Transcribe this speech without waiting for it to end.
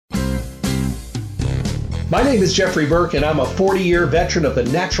My name is Jeffrey Burke, and I'm a 40-year veteran of the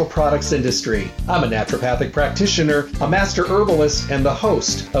natural products industry. I'm a naturopathic practitioner, a master herbalist, and the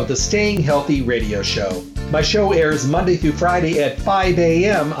host of the Staying Healthy radio show. My show airs Monday through Friday at 5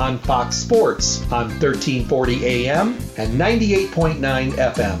 a.m. on Fox Sports on 1340 a.m. and 98.9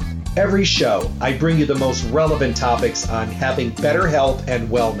 FM. Every show, I bring you the most relevant topics on having better health and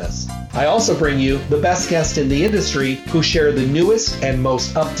wellness. I also bring you the best guests in the industry who share the newest and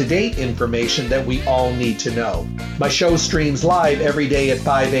most up-to-date information that we all need to know. My show streams live every day at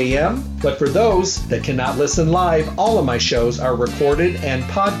 5 a.m., but for those that cannot listen live, all of my shows are recorded and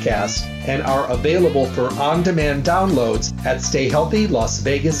podcast and are available for on-demand downloads at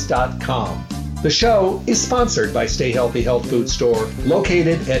StayHealthyLasVegas.com. The show is sponsored by Stay Healthy Health Food Store,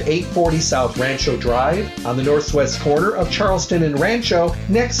 located at 840 South Rancho Drive on the northwest corner of Charleston and Rancho,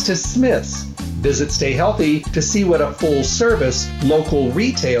 next to Smith's. Visit Stay Healthy to see what a full-service local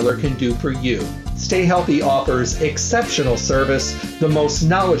retailer can do for you. Stay Healthy offers exceptional service, the most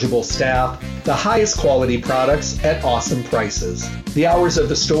knowledgeable staff, the highest quality products at awesome prices. The hours of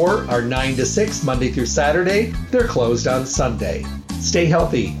the store are 9 to 6 Monday through Saturday. They're closed on Sunday. Stay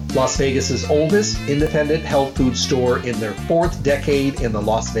Healthy, Las Vegas's oldest independent health food store in their 4th decade in the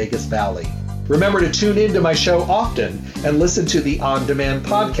Las Vegas Valley. Remember to tune in to my show often and listen to the on-demand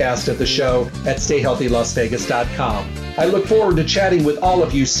podcast of the show at StayHealthyLasVegas.com. I look forward to chatting with all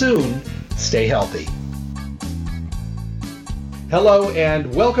of you soon. Stay healthy. Hello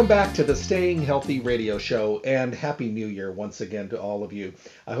and welcome back to the Staying Healthy radio show, and Happy New Year once again to all of you.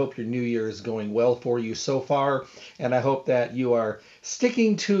 I hope your new year is going well for you so far, and I hope that you are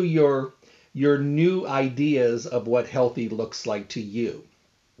sticking to your new ideas of what healthy looks like to you.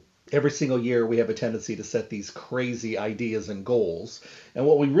 Every single year we have a tendency to set these crazy ideas and goals, and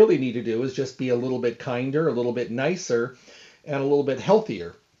what we really need to do is just be a little bit kinder, a little bit nicer, and a little bit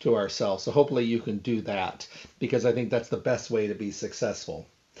healthier to ourselves. So hopefully you can do that, because I think that's the best way to be successful.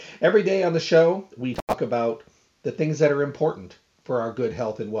 Every day on the show, we talk about the things that are important for our good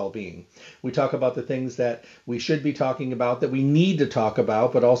health and well-being. We talk about the things that we should be talking about, that we need to talk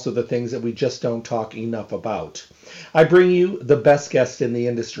about, but also the things that we just don't talk enough about. I bring you the best guests in the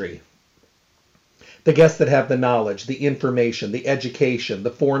industry. The guests that have the knowledge, the information, the education,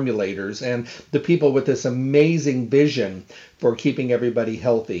 the formulators, and the people with this amazing vision for keeping everybody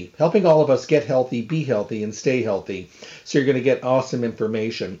healthy, helping all of us get healthy, be healthy, and stay healthy. So you're going to get awesome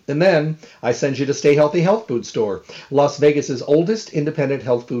information. And then I send you to Stay Healthy Health Food Store, Las Vegas's oldest independent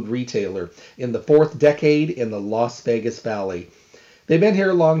health food retailer in the 4th decade in the Las Vegas Valley. They've been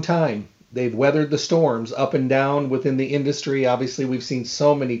here a long time. They've weathered the storms up and down within the industry. Obviously, we've seen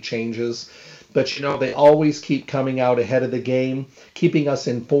so many changes. But, they always keep coming out ahead of the game, keeping us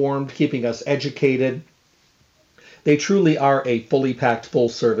informed, keeping us educated. They truly are a fully packed,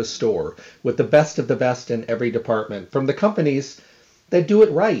 full-service store with the best of the best in every department, from the companies that do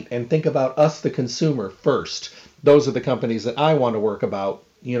it right and think about us, the consumer, first. Those are the companies that I want to work about,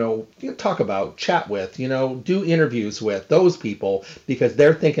 talk about, chat with, do interviews with those people, because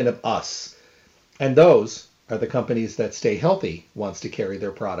they're thinking of us. And those are the companies that Stay Healthy wants to carry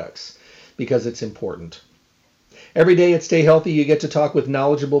their products, because it's important. Every day at Stay Healthy, you get to talk with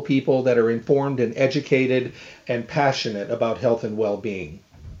knowledgeable people that are informed and educated and passionate about health and well-being.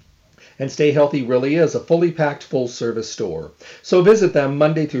 And Stay Healthy really is a fully packed, full-service store. So visit them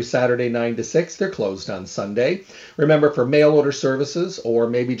Monday through Saturday, 9 to 6. They're closed on Sunday. Remember, for mail order services, or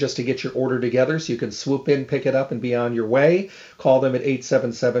maybe just to get your order together so you can swoop in, pick it up, and be on your way, call them at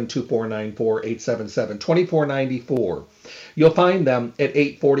 877-2494, 877-2494. You'll find them at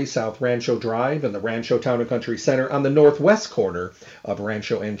 840 South Rancho Drive in the Rancho Town and Country Center on the northwest corner of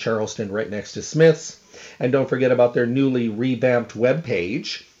Rancho and Charleston, right next to Smith's. And don't forget about their newly revamped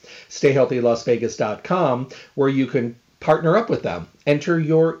webpage, StayHealthyLasVegas.com, where you can partner up with them. Enter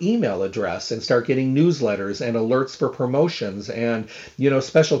your email address and start getting newsletters and alerts for promotions and,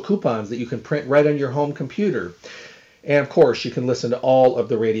 special coupons that you can print right on your home computer. And of course, you can listen to all of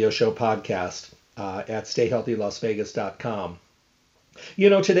the radio show podcasts at StayHealthyLasVegas.com.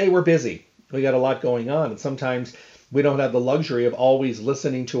 Today we're busy. We got a lot going on, and sometimes we don't have the luxury of always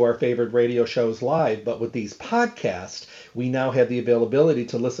listening to our favorite radio shows live, but with these podcasts, we now have the availability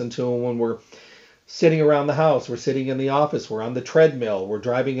to listen to them when we're sitting around the house, we're sitting in the office, we're on the treadmill, we're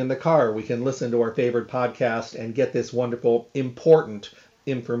driving in the car. We can listen to our favorite podcast and get this wonderful, important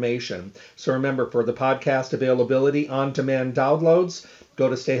information. So remember, for the podcast availability, on-demand downloads, go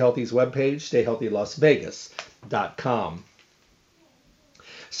to Stay Healthy's webpage, StayHealthyLasVegas.com.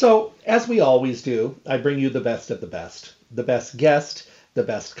 So, as we always do, I bring you the best of the best guest, the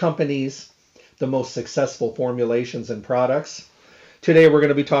best companies, the most successful formulations and products. Today we're going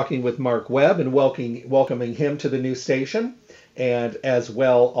to be talking with Mark Webb and welcoming him to the new station, and as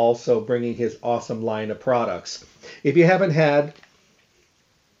well also bringing his awesome line of products. If you haven't had,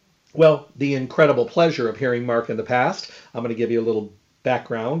 well, the incredible pleasure of hearing Mark in the past, I'm going to give you a little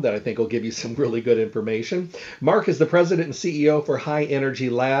background that I think will give you some really good information. Mark is the president and CEO for High Energy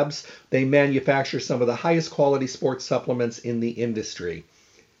Labs. They manufacture some of the highest quality sports supplements in the industry.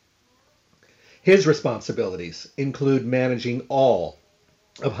 His responsibilities include managing all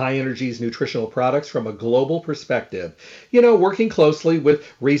of High Energy's nutritional products from a global perspective, working closely with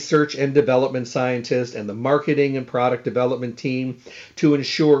research and development scientists and the marketing and product development team to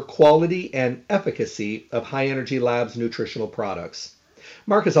ensure quality and efficacy of High Energy Labs nutritional products.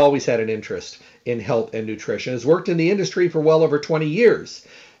 Mark has always had an interest in health and nutrition, has worked in the industry for well over 20 years.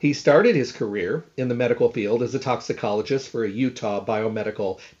 He started his career in the medical field as a toxicologist for a Utah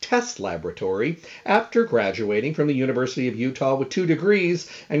biomedical test laboratory after graduating from the University of Utah with 2 degrees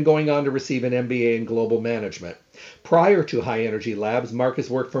and going on to receive an MBA in global management. Prior to High Energy Labs, Mark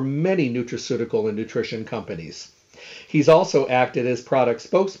has worked for many nutraceutical and nutrition companies. He's also acted as product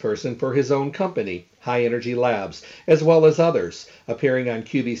spokesperson for his own company, High Energy Labs, as well as others, appearing on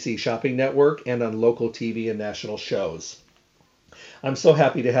QVC Shopping Network and on local TV and national shows. I'm so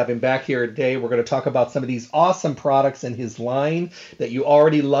happy to have him back here today. We're going to talk about some of these awesome products in his line that you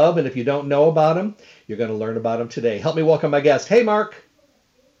already love, and if you don't know about them, you're going to learn about them today. Help me welcome my guest. Hey, Mark.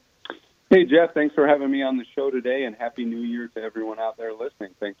 Hey, Jeff. Thanks for having me on the show today, and Happy New Year to everyone out there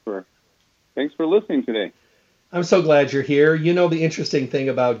listening. Thanks for listening today. I'm so glad you're here. The interesting thing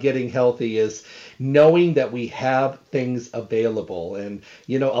about getting healthy is knowing that we have things available. And,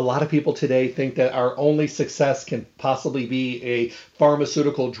 a lot of people today think that our only success can possibly be a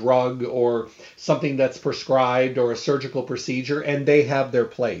pharmaceutical drug or something that's prescribed or a surgical procedure, and they have their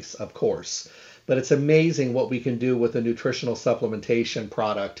place, of course. But it's amazing what we can do with a nutritional supplementation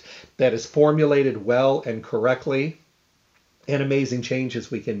product that is formulated well and correctly, and amazing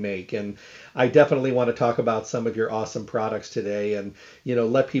changes we can make. And I definitely want to talk about some of your awesome products today and,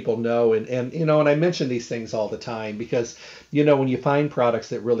 let people know. And I mention these things all the time because, when you find products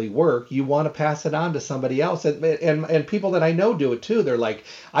that really work, you want to pass it on to somebody else. And people that I know do it too. They're like,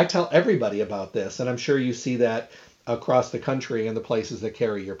 I tell everybody about this. And I'm sure you see that across the country and the places that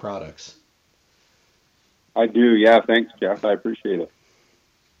carry your products. I do. Yeah. Thanks, Jeff. I appreciate it.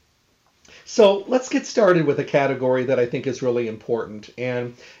 So let's get started with a category that I think is really important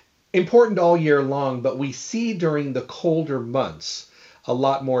and important all year long, but we see during the colder months, a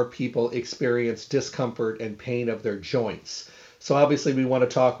lot more people experience discomfort and pain of their joints. So obviously we want to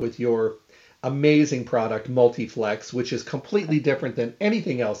talk with your amazing product, Multiflex, which is completely different than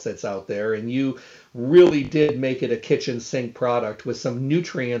anything else that's out there. And you really did make it a kitchen sink product with some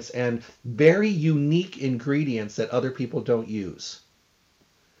nutrients and very unique ingredients that other people don't use.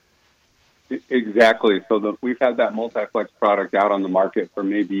 Exactly. So we've had that Multiflex product out on the market for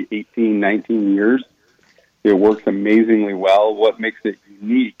maybe 18, 19 years. It works amazingly well. What makes it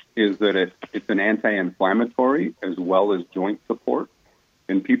unique is that it's an anti-inflammatory as well as joint support.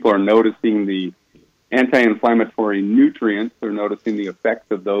 And people are noticing the anti-inflammatory nutrients. They're noticing the effects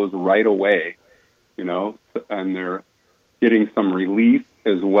of those right away, and they're getting some relief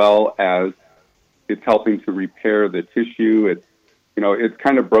as well as it's helping to repair the tissue. It's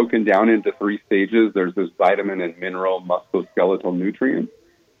kind of broken down into 3 stages. There's this vitamin and mineral musculoskeletal nutrients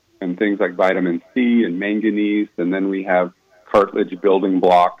and things like vitamin C and manganese. And then we have cartilage building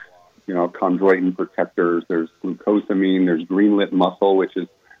blocks, chondroitin protectors. There's glucosamine. There's greenlit muscle, which is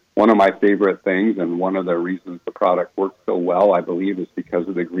one of my favorite things. And one of the reasons the product works so well, I believe, is because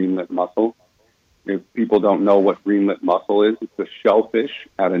of the greenlit muscle. If people don't know what greenlit muscle is, it's a shellfish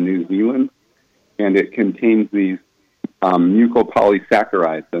out of New Zealand. And it contains these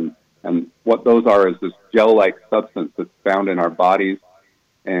mucopolysaccharides, and what those are is this gel-like substance that's found in our bodies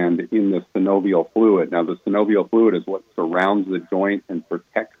and in the synovial fluid. Now, the synovial fluid is what surrounds the joint and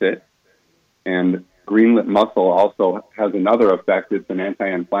protects it, and greenlit muscle also has another effect. It's an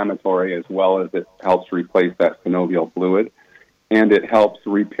anti-inflammatory as well as it helps replace that synovial fluid, and it helps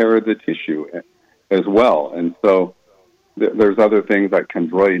repair the tissue as well. And so there's other things like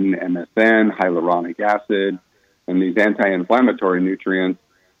chondroitin, MSM, hyaluronic acid, and these anti-inflammatory nutrients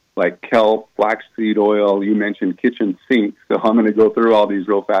like kelp, flaxseed oil. You mentioned kitchen sink, so I'm going to go through all these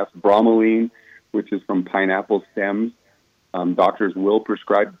real fast. Bromelain, which is from pineapple stems. Doctors will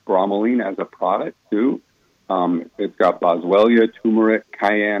prescribe bromelain as a product too. It's got boswellia, turmeric,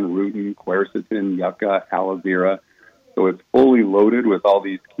 cayenne, rutin, quercetin, yucca, aloe vera. So it's fully loaded with all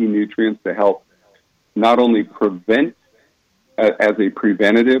these key nutrients to help not only prevent as a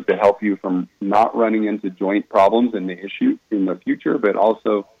preventative to help you from not running into joint problems and the issue in the future, but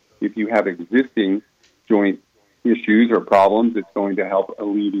also if you have existing joint issues or problems, it's going to help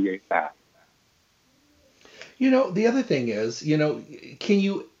alleviate that. The other thing is,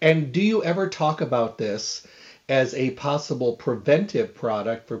 do you ever talk about this as a possible preventive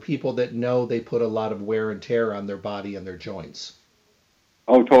product for people that know they put a lot of wear and tear on their body and their joints?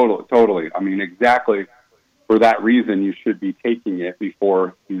 Oh, totally. I mean, exactly. For that reason, you should be taking it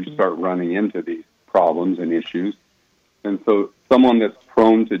before you start running into these problems and issues. And so someone that's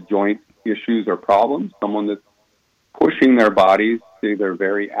prone to joint issues or problems, someone that's pushing their bodies, say they're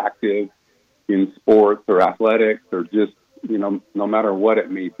very active in sports or athletics or just, no matter what it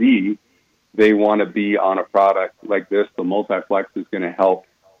may be, they want to be on a product like this. The Multiflex is going to help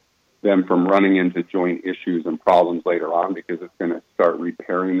them from running into joint issues and problems later on because it's going to start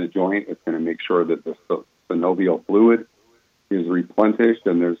repairing the joint. It's going to make sure that the synovial fluid is replenished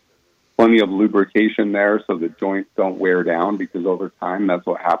and there's plenty of lubrication there so the joints don't wear down, because over time that's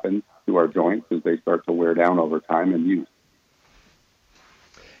what happens to our joints is they start to wear down over time and use.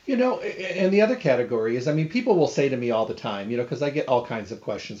 And the other category is, people will say to me all the time, because I get all kinds of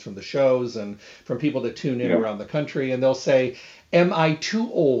questions from the shows and from people that tune in around the country, and they'll say, am I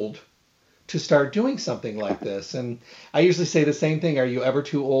too old to start doing something like this? And I usually say the same thing. Are you ever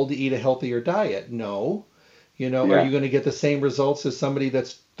too old to eat a healthier diet? No. Are you going to get the same results as somebody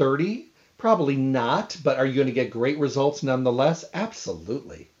that's 30? Probably not. But are you going to get great results nonetheless?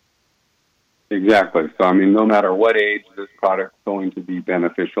 Absolutely. Exactly. So, no matter what age, this product's going to be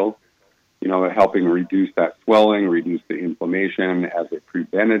beneficial, helping reduce that swelling, reduce the inflammation as a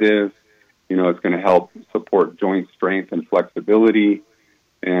preventative. It's going to help support joint strength and flexibility.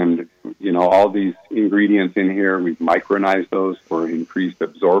 And, all these ingredients in here, we've micronized those for increased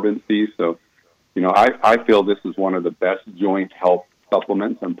absorbency. So, I feel this is one of the best joint health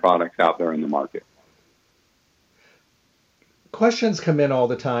supplements and products out there in the market. Questions come in all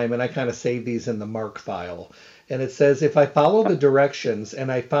the time, and I kind of save these in the mark file. And it says, if I follow the directions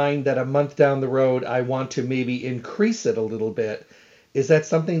and I find that a month down the road I want to maybe increase it a little bit, is that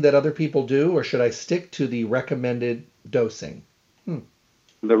something that other people do, or should I stick to the recommended dosing?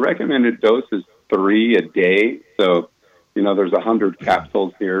 The recommended dose is 3 a day. So, there's 100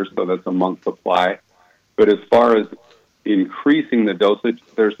 capsules here, so that's a month's supply. But as far as increasing the dosage,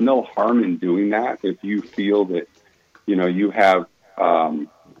 there's no harm in doing that if you feel that you have,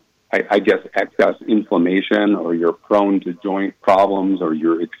 excess inflammation, or you're prone to joint problems, or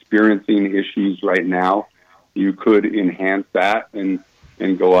you're experiencing issues right now. You could enhance that and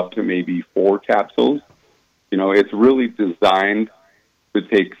go up to maybe 4 capsules. It's really designed to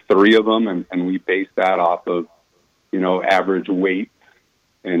take 3 of them, and we base that off of, average weight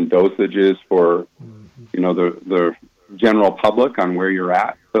and dosages for, the general public on where you're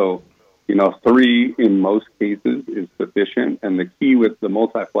at. So, 3 in most cases is sufficient. And the key with the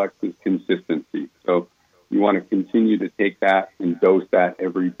Multiflex is consistency. So you want to continue to take that and dose that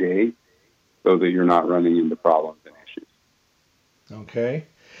every day so that you're not running into problems and issues. Okay.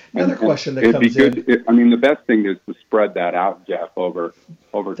 Another question that comes in. The best thing is to spread that out, Jeff, over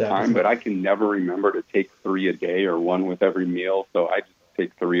time. But I can never remember to take 3 a day or 1 with every meal. So I just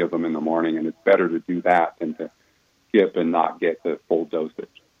take 3 of them in the morning. And it's better to do that than to skip and not get the full dosage.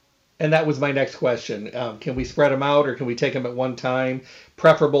 And that was my next question. Can we spread them out, or can we take them at one time?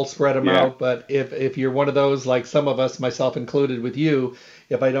 Preferable spread them out. But if you're one of those, like some of us, myself included with you,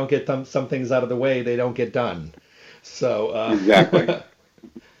 if I don't get some things out of the way, they don't get done. So exactly.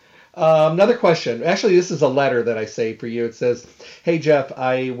 Another question. Actually, this is a letter that I saved for you. It says, hey, Jeff,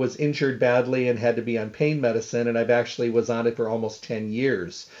 I was injured badly and had to be on pain medicine, and I've actually was on it for almost 10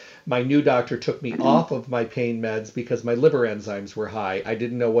 years. My new doctor took me off of my pain meds because my liver enzymes were high. I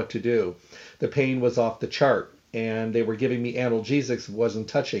didn't know what to do. The pain was off the chart, and they were giving me analgesics, wasn't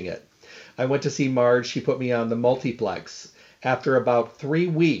touching it. I went to see Marge. She put me on the Multiflex. After about 3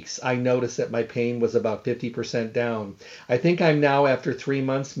 weeks, I noticed that my pain was about 50% down. I think I'm now, after 3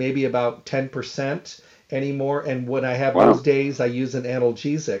 months, maybe about 10% anymore. And when I have those days, I use an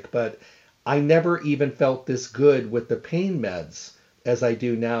analgesic. But I never even felt this good with the pain meds as I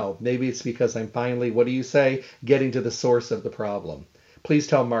do now. Maybe it's because I'm finally, what do you say, getting to the source of the problem. Please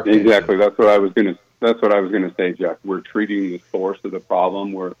tell Mark. Exactly. That's what I was going to say, Jeff. We're treating the source of the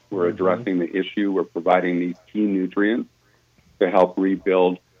problem. We're addressing the issue. We're providing these key nutrients to help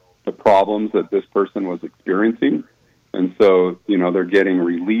rebuild the problems that this person was experiencing. And so, they're getting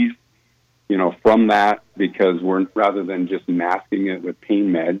relief, from that, because rather than just masking it with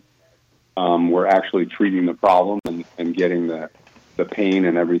pain meds, we're actually treating the problem and getting the pain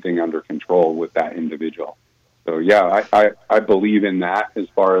and everything under control with that individual. So yeah, I believe in that as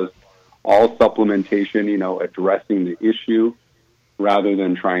far as all supplementation, addressing the issue rather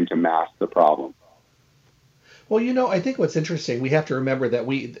than trying to mask the problem. Well, I think what's interesting, we have to remember that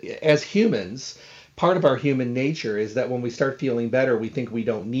we, as humans, part of our human nature is that when we start feeling better, we think we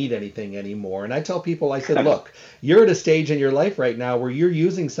don't need anything anymore. And I tell people, I said, look, you're at a stage in your life right now where you're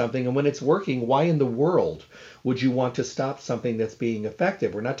using something, and when it's working, why in the world would you want to stop something that's being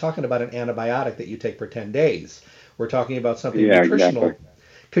effective? We're not talking about an antibiotic that you take for 10 days. We're talking about something Yeah, nutritional. exactly.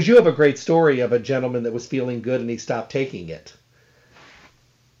 Because you have a great story of a gentleman that was feeling good and he stopped taking it.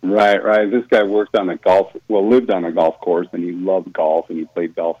 Right, right. This guy lived on a golf course, and he loved golf, and he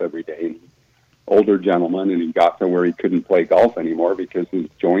played golf every day. And older gentleman, and he got to where he couldn't play golf anymore because his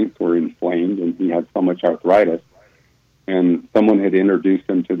joints were inflamed, and he had so much arthritis. And someone had introduced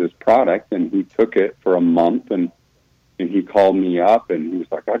him to this product, and he took it for a month, and he called me up, and he was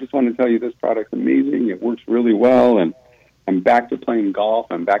like, "I just want to tell you this product's amazing. It works really well, and I'm back to playing golf.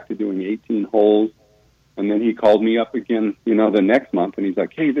 I'm back to doing 18 holes." And then he called me up again, the next month, and he's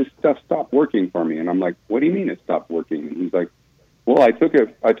like, "Hey, this stuff stopped working for me." And I'm like, "What do you mean it stopped working?" And he's like, "Well, I took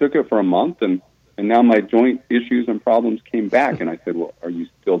it for a month, and now my joint issues and problems came back." And I said, "Well, are you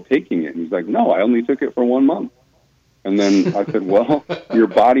still taking it?" And he's like, "No, I only took it for 1 month." And then I said, "Well, your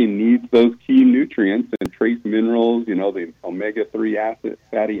body needs those key nutrients and trace minerals, the omega-3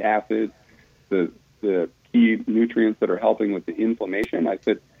 fatty acids, the key nutrients that are helping with the inflammation." I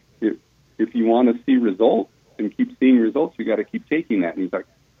said, if you want to see results and keep seeing results, you got to keep taking that. And he's like,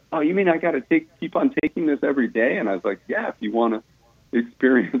 "Oh, you mean I got to keep on taking this every day?" And I was like, "Yeah, if you want to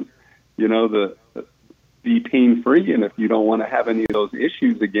experience, be pain free, and if you don't want to have any of those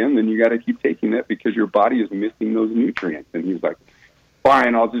issues again, then you got to keep taking it because your body is missing those nutrients." And he was like,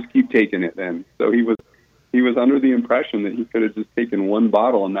 "Fine, I'll just keep taking it then." So he was under the impression that he could have just taken one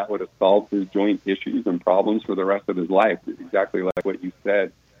bottle and that would have solved his joint issues and problems for the rest of his life. It's exactly like what you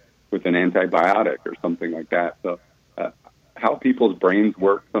said with an antibiotic or something like that. So how people's brains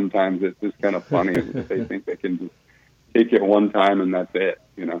work sometimes, it's just kind of funny. They think they can just take it one time and that's it.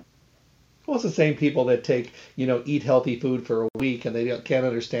 Well, it's the same people that eat healthy food for a week and they can't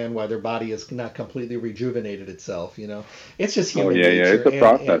understand why their body is not completely rejuvenated itself. It's just human nature. Yeah, it's a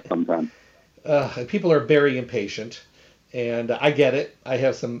process sometimes. People are very impatient. And I get it. I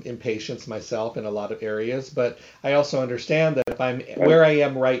have some impatience myself in a lot of areas, but I also understand that if I'm where I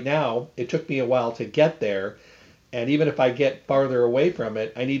am right now, it took me a while to get there. And even if I get farther away from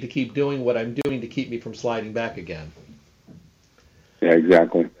it, I need to keep doing what I'm doing to keep me from sliding back again. Yeah,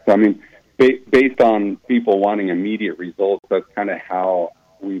 exactly. So, I mean, based on people wanting immediate results, that's kind of how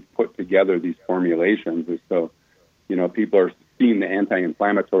we've put together these formulations. Is so, people are seeing the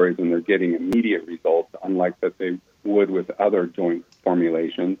anti-inflammatories and they're getting immediate results, unlike that they would with other joint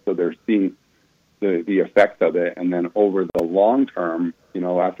formulations. So they're seeing the effects of it, and then over the long term,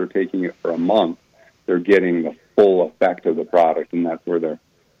 after taking it for a month, they're getting the full effect of the product, and that's where they're,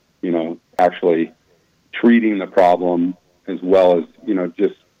 actually treating the problem as well as,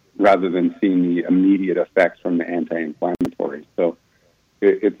 just rather than seeing the immediate effects from the anti-inflammatories. So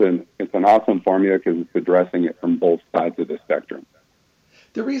it's an awesome formula because it's addressing it from both sides of the spectrum.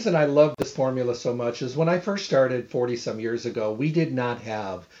 The reason I love this formula so much is when I first started 40 some years ago, we did not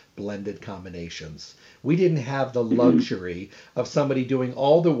have blended combinations. We didn't have the luxury of somebody doing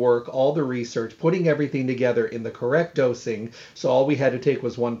all the work, all the research, putting everything together in the correct dosing. So all we had to take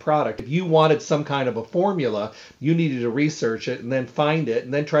was one product. If you wanted some kind of a formula, you needed to research it and then find it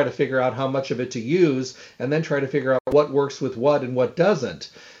and then try to figure out how much of it to use and then try to figure out what works with what and what doesn't.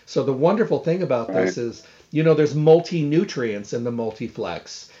 So the wonderful thing about this is, there's multi-nutrients in the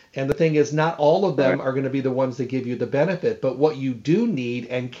Multiflex. And the thing is, not all of them are going to be the ones that give you the benefit, but what you do need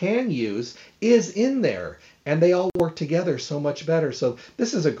and can use is in there. And they all work together so much better. So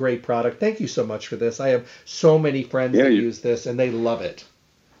this is a great product. Thank you so much for this. I have so many friends that use this, and they love it.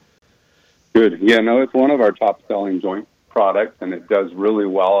 Good. Yeah, no, it's one of our top-selling joint products, and it does really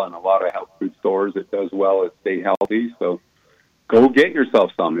well in a lot of health food stores. It does well at Stay Healthy. So go get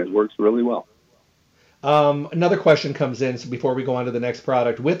yourself some. It works really well. Another question comes in, so before we go on to the next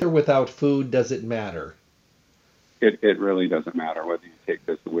product. With or without food, does it matter? It really doesn't matter whether you take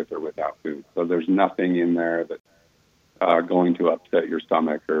this with or without food. So there's nothing in there that's going to upset your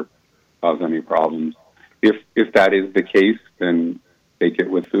stomach or cause any problems. If that is the case, then take it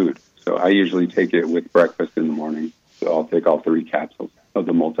with food. So I usually take it with breakfast in the morning. So I'll take all 3 capsules of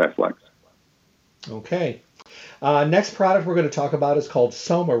the Multiflex. Okay. Next product we're going to talk about is called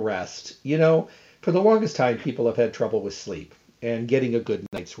Soma Rest. For the longest time, people have had trouble with sleep and getting a good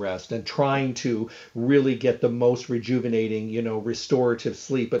night's rest and trying to really get the most rejuvenating, restorative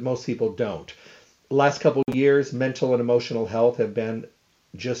sleep, but most people don't. last couple of years, mental and emotional health have been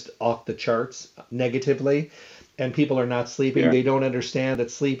just off the charts negatively, and people are not sleeping. Yeah. They don't understand that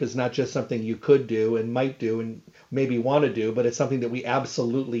sleep is not just something you could do and might do and maybe want to do, but it's something that we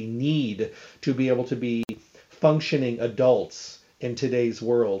absolutely need to be able to be functioning adults in today's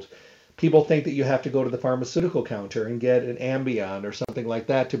world. People think that you have to go to the pharmaceutical counter and get an Ambien or something like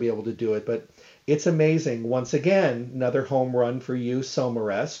that to be able to do it, but it's amazing. Once again, another home run for you,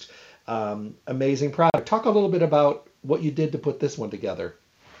 Somarest. Amazing product. Talk a little bit about what you did to put this one together.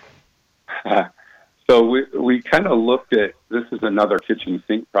 So we kind of looked at, this is another kitchen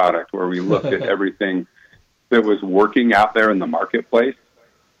sink product where we looked at everything that was working out there in the marketplace,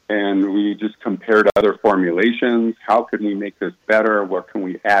 and we just compared other formulations. How can we make this better? What can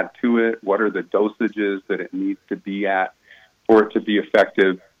we add to it? What are the dosages that it needs to be at for it to be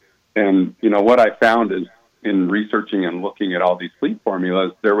effective? And, you know, what I found is in researching and looking at all these sleep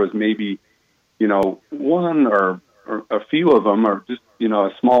formulas, there was maybe, you know, one or a few of them, or just, you know,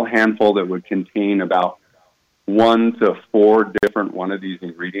 a small handful that would contain about 1 to 4 different one of these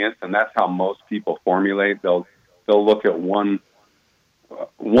ingredients. And that's how most people formulate. They'll look at one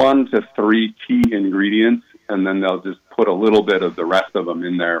to 3 key ingredients, and then they'll just put a little bit of the rest of them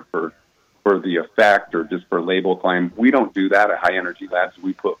in there for the effect or just for label claim. We don't do that at High Energy Labs.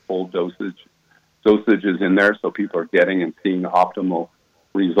 We put full dosages in there so people are getting and seeing optimal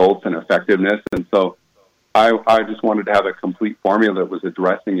results and effectiveness. And so I just wanted to have a complete formula that was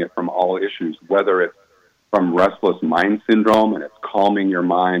addressing it from all issues, whether it's from restless mind syndrome and it's calming your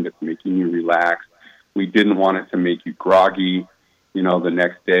mind, it's making you relax. We didn't want it to make you groggy, you know, the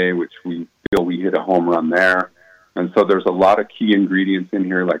next day, which we feel we hit a home run there. And so there's a lot of key ingredients in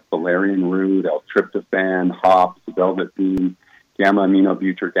here like valerian root, L-tryptophan, hops, velvet bean,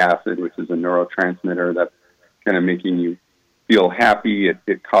 gamma-aminobutyric acid, which is a neurotransmitter that's kind of making you feel happy.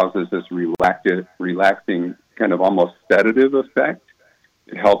 It causes this relaxing kind of almost sedative effect.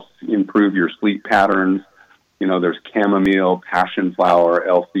 It helps improve your sleep patterns. You know, there's chamomile, passion flower,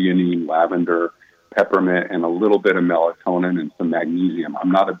 L-theanine, lavender, peppermint, and a little bit of melatonin and some magnesium.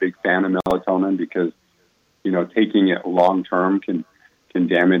 I'm not a big fan of melatonin because, you know, taking it long-term can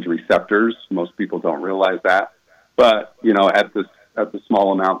damage receptors. Most people don't realize that. But, you know, at the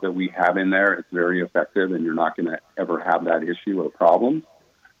small amount that we have in there, it's very effective, and you're not going to ever have that issue or problem.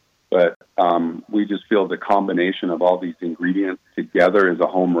 But we just feel the combination of all these ingredients together is a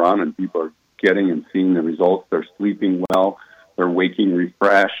home run, and people are getting and seeing the results. They're sleeping well, they're waking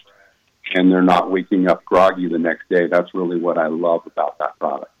refreshed, and they're not waking up groggy the next day. That's really what I love about that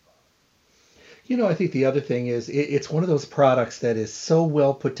product. You know, I think the other thing is it's one of those products that is so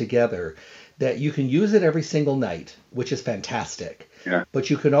well put together that you can use it every single night, which is fantastic. Yeah. But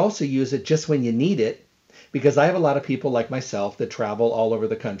you can also use it just when you need it, because I have a lot of people like myself that travel all over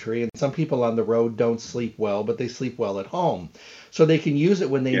the country, and some people on the road don't sleep well, but they sleep well at home. So they can use it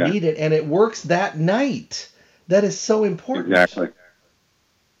when they need it, and it works that night. That is so important. Exactly.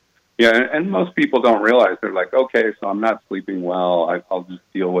 Yeah, and most people don't realize. They're like, okay, so I'm not sleeping well. I'll just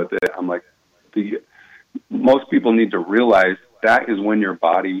deal with it. I'm like, most people need to realize that is when your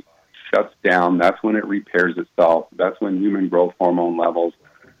body shuts down. That's when it repairs itself. That's when human growth hormone levels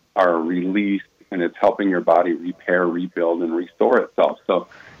are released, and it's helping your body repair, rebuild, and restore itself. So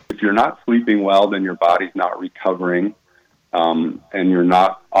if you're not sleeping well, then your body's not recovering, and you're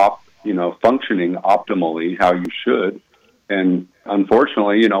not functioning optimally how you should. And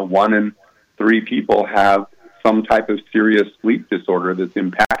unfortunately, you know, 1 in 3 people have some type of serious sleep disorder that's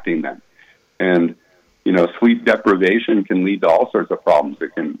impacting them. And, you know, sleep deprivation can lead to all sorts of problems.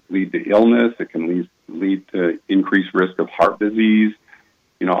 It can lead to illness. It can lead to increased risk of heart disease,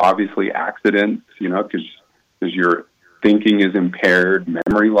 you know, obviously accidents, you know, because your thinking is impaired,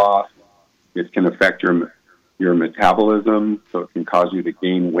 memory loss. It can affect your metabolism, so it can cause you to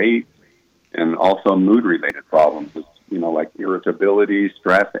gain weight, and also mood-related problems, you know, like irritability,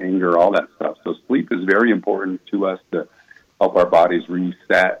 stress, anger, all that stuff. So sleep is very important to us to help our bodies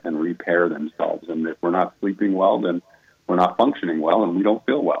reset and repair themselves. And if we're not sleeping well, then we're not functioning well, and we don't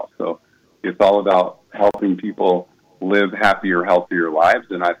feel well. So it's all about helping people live happier, healthier lives.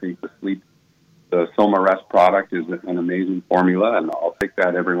 And I think the Somarest product is an amazing formula, and I'll take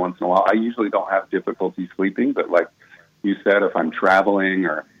that every once in a while. I usually don't have difficulty sleeping, but like you said, if I'm traveling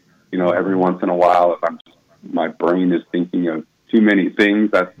or, you know, every once in a while, if my brain is thinking of too many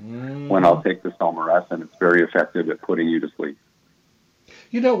things, that's when I'll take the Somarest, and it's very effective at putting you to sleep.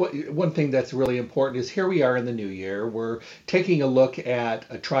 You know, one thing that's really important is here we are in the new year. We're taking a look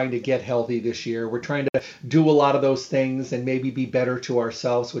at trying to get healthy this year. We're trying to do a lot of those things and maybe be better to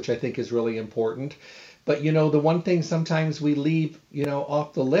ourselves, which I think is really important. But the one thing sometimes we leave,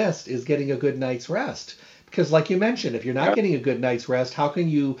 off the list is getting a good night's rest. Because like you mentioned, if you're not Yeah. getting a good night's rest, how can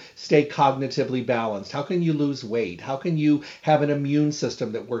you stay cognitively balanced? How can you lose weight? How can you have an immune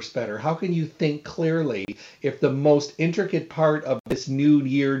system that works better? How can you think clearly if the most intricate part of this new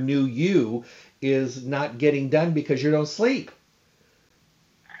year, new you is not getting done because you don't sleep?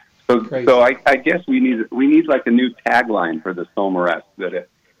 So Crazy. I guess we need like a new tagline for the Soma Rest, that it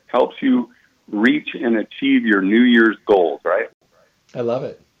helps you reach and achieve your New Year's goals, right? I love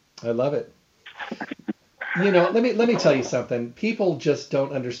it. I love it. Let me tell you something. People just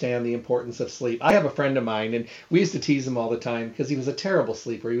don't understand the importance of sleep. I have a friend of mine, and we used to tease him all the time because he was a terrible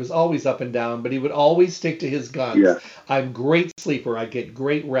sleeper. He was always up and down, but he would always stick to his guns. Yeah. I'm a great sleeper. I get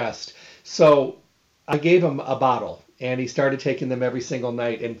great rest. So I gave him a bottle, and he started taking them every single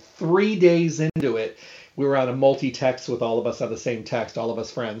night. And 3 days into it, we were on a multi-text with all of us on the same text, all of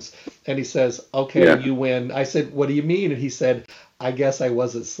us friends. And he says, "Okay, Yeah. you win." I said, "What do you mean?" And he said, "I guess I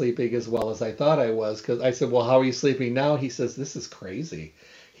wasn't sleeping as well as I thought I was." Because I said, "Well, how are you sleeping now?" He says, "This is crazy."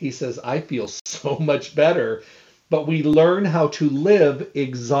 He says, "I feel so much better." But we learn how to live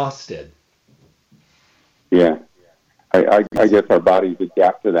exhausted. Yeah. I guess our bodies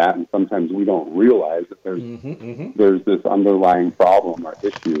adapt to that, and sometimes we don't realize that Hmm. Hmm. there's this underlying problem or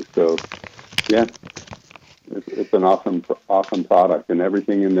issue. So, yeah, it's an awesome product, and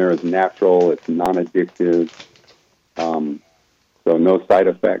everything in there is natural. It's non-addictive, so no side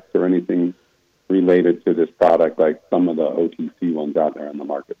effects or anything related to this product like some of the OTC ones out there in the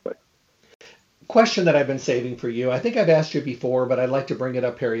marketplace. Question that I've been saving for you. I think I've asked you before, but I'd like to bring it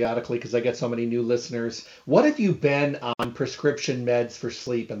up periodically because I get so many new listeners. What have you been on prescription meds for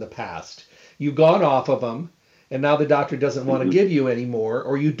sleep in the past? You've gone off of them, and now the doctor doesn't want to Hmm. give you any more,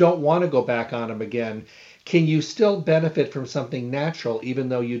 or you don't want to go back on them again. Can you still benefit from something natural even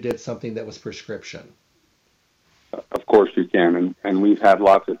though you did something that was prescription? Of course you can, and we've had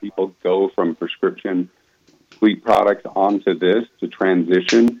lots of people go from prescription sleep products onto this to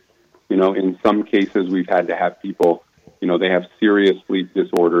transition. In some cases, we've had to have people, they have serious sleep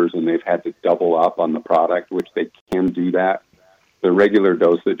disorders and they've had to double up on the product, which they can do that. The regular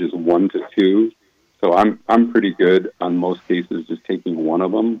dosage is 1 to 2. So I'm pretty good on most cases just taking one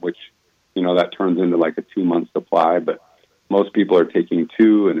of them, which, that turns into like a 2 month supply. But most people are taking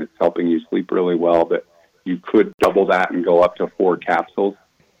two and it's helping you sleep really well. But you could double that and go up to 4 capsules.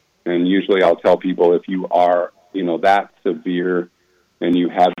 And usually I'll tell people if you are, that severe and you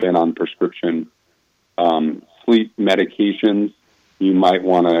have been on prescription sleep medications, you might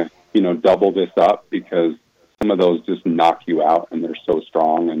want to, double this up because some of those just knock you out and they're so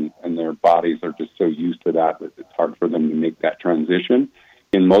strong and their bodies are just so used to that it's hard for them to make that transition.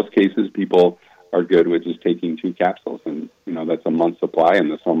 In most cases, people are good with just taking 2 capsules and, that's a month supply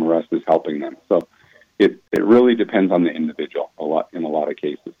and the Soma Rest is helping them. So it really depends on the individual in a lot of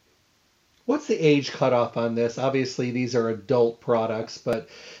cases. What's the age cutoff on this? Obviously, these are adult products, but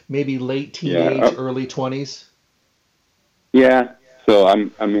maybe late Yeah. teenage, early 20s? Yeah. So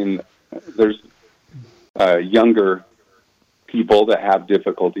there's younger people that have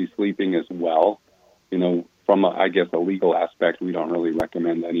difficulty sleeping as well. From I guess a legal aspect, we don't really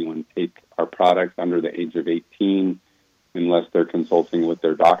recommend anyone take our products under the age of 18 unless they're consulting with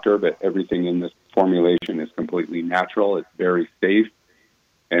their doctor. But everything in this formulation is completely natural. It's very safe,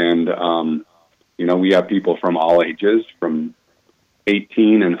 and we have people from all ages, from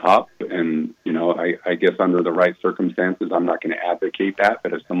 18 and up. And, I guess under the right circumstances, I'm not going to advocate that.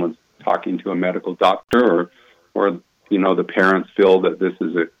 But if someone's talking to a medical doctor or the parents feel that this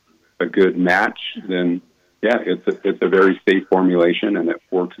is a good match, then, yeah, it's a very safe formulation and it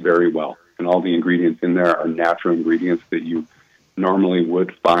works very well. And all the ingredients in there are natural ingredients that you normally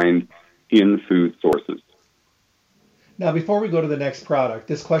would find in food sources. Now, before we go to the next product,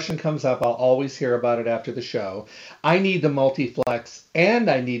 this question comes up. I'll always hear about it after the show. I need the Multiflex and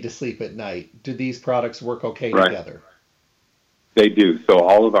I need to sleep at night. Do these products work okay Right. together? They do. So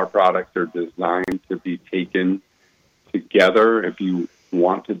all of our products are designed to be taken together. If you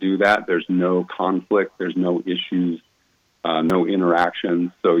want to do that, there's no conflict, there's no issues, no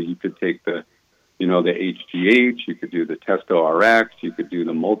interactions. So you could take the HGH, you could do the Testo RX, you could do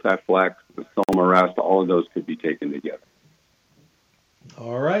the Multiflex, the Soma Rest. All of those could be taken together.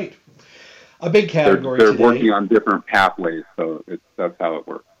 All right. A big They're category today. working on different pathways, so that's how it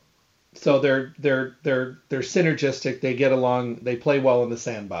works. So they're synergistic. They get along. They play well in the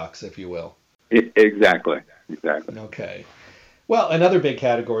sandbox, if you will. Exactly. Okay. Well, another big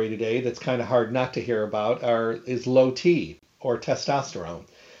category today that's kind of hard not to hear about is low T or testosterone.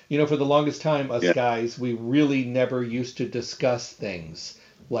 For the longest time, us Yeah. guys, we really never used to discuss things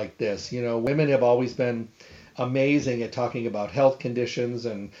like this. You know, women have always been amazing at talking about health conditions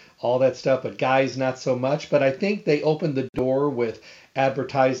and all that stuff, but guys not so much. But I think they opened the door with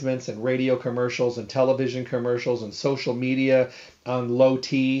advertisements and radio commercials and television commercials and social media on low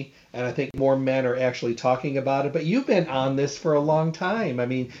T. And I think more men are actually talking about it. But you've been on this for a long time. I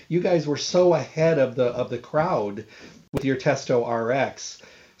mean, you guys were so ahead of the crowd with your Testo RX.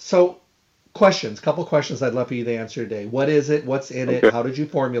 So couple questions I'd love for you to answer today. What is it? What's in it? Okay. How did you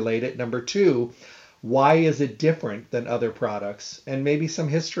formulate it? Number two, why is it different than other products? And maybe some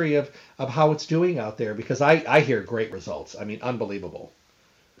history of how it's doing out there, because I hear great results. I mean, unbelievable.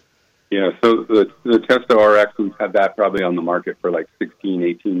 Yeah, so the Testo RX, we've had that probably on the market for like 16,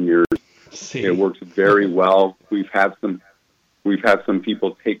 18 years. See, It works very well. We've had some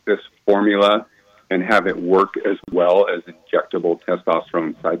people take this formula and have it work as well as injectable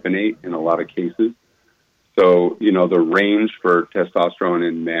testosterone cypionate in a lot of cases. So, you know, the range for testosterone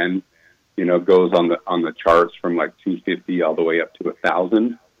in men, you know, goes on the charts from like 250 all the way up to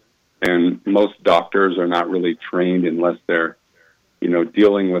 1,000. And most doctors are not really trained unless they're, you know,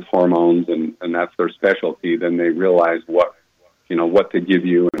 dealing with hormones and that's their specialty. Then they realize what to give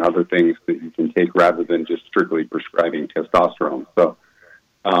you and other things that you can take rather than just strictly prescribing testosterone. So,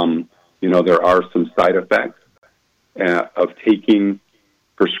 you know, there are some side effects of taking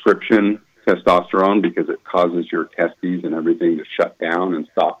prescription testosterone because it causes your testes and everything to shut down and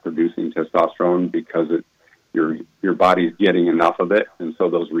stop producing testosterone because your body's getting enough of it, and so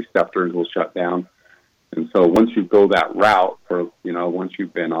those receptors will shut down. And so once you go that route, once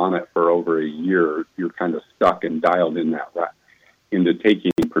you've been on it for over a year, you're kind of stuck and dialed in that route into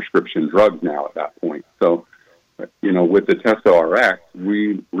taking prescription drugs now at that point. So, you know, with the Testo RX,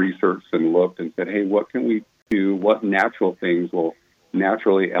 we researched and looked and said, hey, what can we do? What natural things will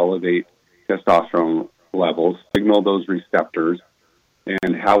naturally elevate testosterone levels, signal those receptors,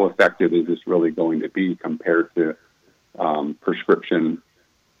 and how effective is this really going to be compared to prescription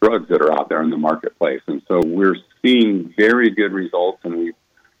drugs that are out there in the marketplace? And so we're seeing very good results, and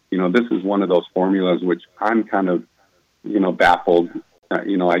this is one of those formulas which I'm kind of, baffled.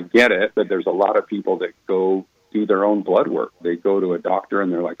 I get it, but there's a lot of people that go do their own blood work. They go to a doctor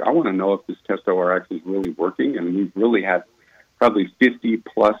and they're like, I want to know if this Testo RX is really working. And we've really had probably 50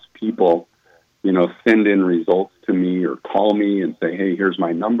 plus people, send in results to me or call me and say, hey, here's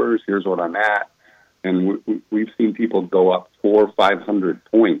my numbers, here's what I'm at. And we've seen people go up 400 or 500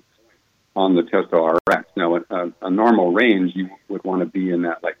 points on the Testo RX. Now, a normal range, you would want to be in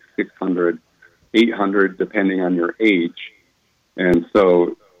that like 600, 800, depending on your age. And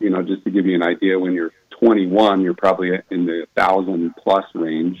so, just to give you an idea, when you're 21, you're probably in the 1,000 plus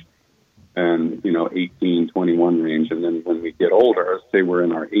range, and 18, 21 range. And then when we get older, say we're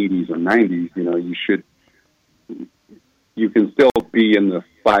in our 80s or 90s, you can still be in the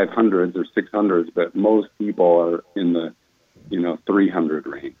 500s or 600s, but most people are in the 300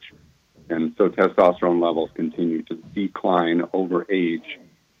 range. And so testosterone levels continue to decline over age,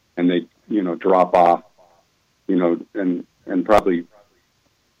 and they drop off, and probably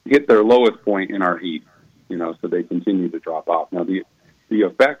hit their lowest point in our 80s. So they continue to drop off. Now, the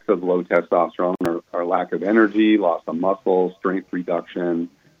effects of low testosterone are lack of energy, loss of muscle, strength reduction,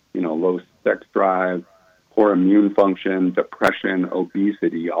 low sex drive, poor immune function, depression,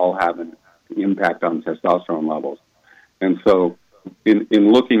 obesity, all have an impact on testosterone levels. And so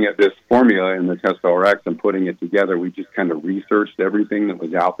in looking at this formula in the Testo RX and putting it together, we just kind of researched everything that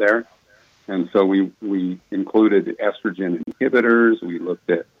was out there. And so we included estrogen inhibitors. We looked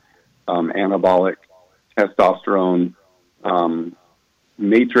at anabolic testosterone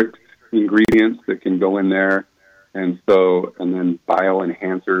matrix ingredients that can go in there. And then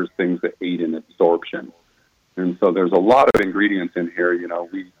bioenhancers, things that aid in absorption. And so there's a lot of ingredients in here.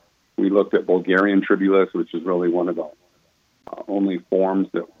 We looked at Bulgarian tribulus, which is really one of the only forms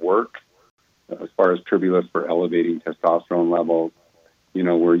that work as far as tribulus for elevating testosterone levels.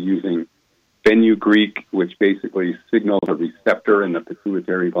 We're using fenugreek, which basically signals a receptor in the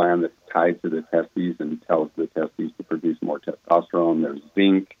pituitary gland that's tied to the testes and tells the testes to produce more testosterone. There's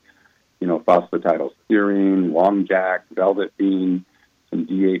zinc, phosphatidylserine, longjack, velvet bean, some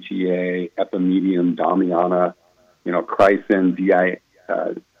DHEA, epimedium, damiana, chrysin,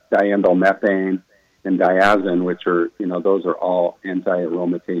 diindolylmethane, and diazin, which are, those are all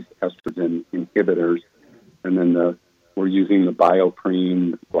anti-aromatase estrogen inhibitors. And then we're using the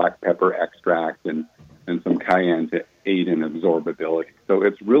bioprene, black pepper extract, and some cayenne to aid in absorbability. So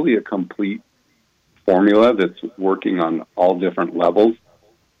it's really a complete formula that's working on all different levels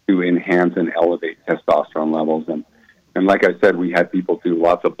to enhance and elevate testosterone levels. And like I said, we had people do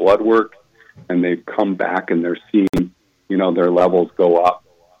lots of blood work, and they've come back and they're seeing, their levels go up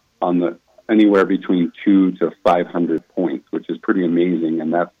on the anywhere between 2 to 500 points, which is pretty amazing.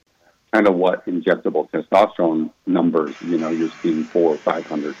 And that's kind of what injectable testosterone numbers, you're seeing 400 or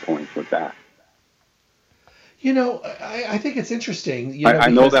 500 points with that. I think it's interesting. I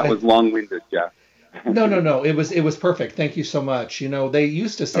know that was long-winded, Jeff. No. It was perfect. Thank you so much. They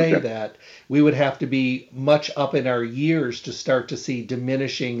used to say that we would have to be much up in our years to start to see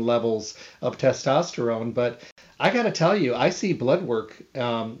diminishing levels of testosterone. But I got to tell you, I see blood work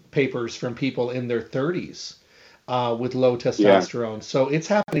papers from people in their 30s with low testosterone. Yeah. So it's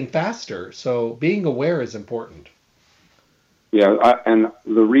happening faster. So being aware is important. Yeah, and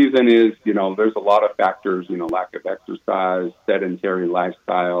the reason is, there's a lot of factors, lack of exercise, sedentary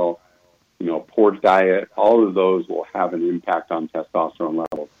lifestyle, poor diet. All of those will have an impact on testosterone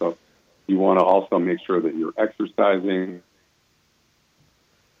levels. So you want to also make sure that you're exercising.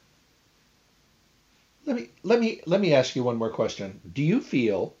 Let me ask you one more question. Do you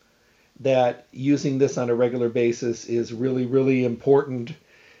feel that using this on a regular basis is really, really important?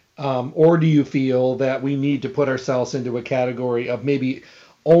 Or do you feel that we need to put ourselves into a category of maybe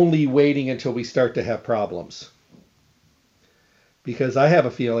only waiting until we start to have problems? Because I have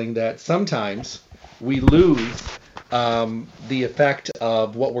a feeling that sometimes we lose the effect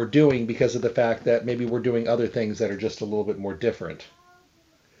of what we're doing because of the fact that maybe we're doing other things that are just a little bit more different.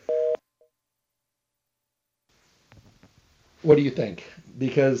 What do you think?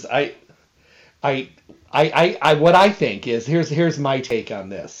 Because I what I think is, here's my take on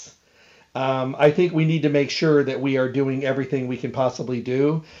this. I think we need to make sure that we are doing everything we can possibly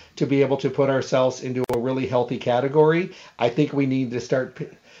do to be able to put ourselves into a really healthy category. I think we need to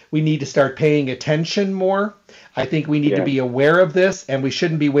start paying attention more. I think we need to be aware of this, and we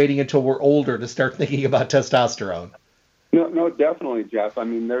shouldn't be waiting until we're older to start thinking about testosterone. No, definitely, Jeff. I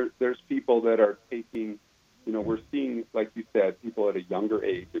mean, there's people that are taking, we're seeing, like you said, people at a younger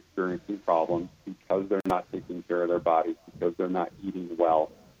age experiencing problems because they're not taking care of their bodies, because they're not eating well.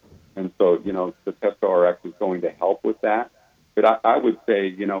 And so, the TestoRx is going to help with that. But I would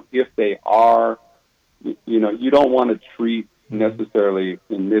say, if they are, you don't want to treat necessarily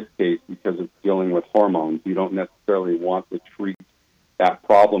in this case because it's dealing with hormones. You don't necessarily want to treat that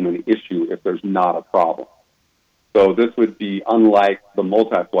problem and issue if there's not a problem. So this would be unlike the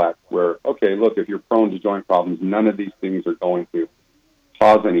multiplex where, okay, look, if you're prone to joint problems, none of these things are going to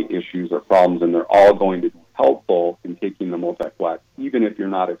cause any issues or problems, and they're all going to be helpful in taking the multiplex, even if you're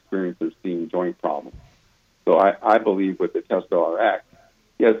not experiencing or seeing joint problems. So I believe with the TestoRx,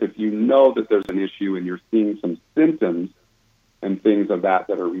 yes, if you know that there's an issue and you're seeing some symptoms and things of that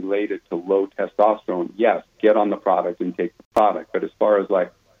are related to low testosterone, yes, get on the product and take the product. But as far as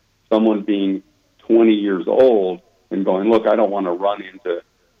like someone being 20 years old and going, look, I don't want to run into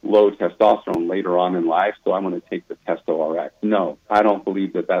low testosterone later on in life, so I'm going to take the TestoRx. No, I don't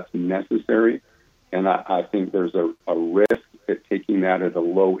believe that that's necessary. And I think there's a risk at taking that at a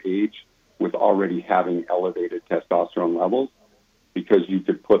low age with already having elevated testosterone levels, because you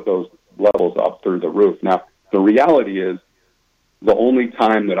could put those levels up through the roof. Now, the reality is the only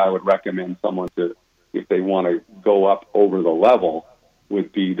time that I would recommend someone to, if they want to go up over the level,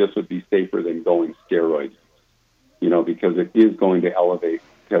 would be safer than going steroids, because it is going to elevate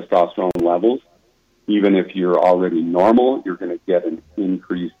testosterone levels. Even if you're already normal, you're going to get an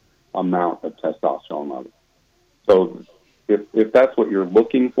increased amount of testosterone levels. So if that's what you're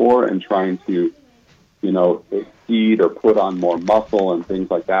looking for and trying to, exceed or put on more muscle and things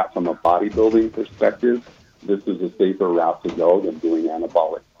like that from a bodybuilding perspective, this is a safer route to go than doing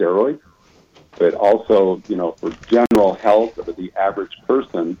anabolic steroids. But also, for general health of the average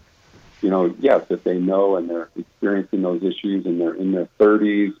person, yes, if they know and they're experiencing those issues and they're in their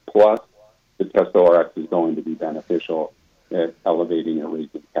 30s plus, the TestoRx is going to be beneficial at elevating and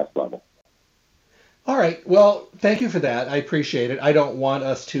raising test level. All right. Well, thank you for that. I appreciate it. I don't want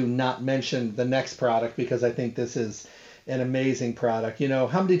us to not mention the next product because I think this is an amazing product.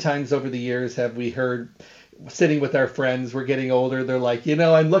 How many times over the years have we heard, sitting with our friends, we're getting older, they're like,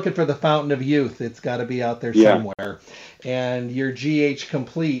 I'm looking for the fountain of youth. It's got to be out there somewhere. And your GH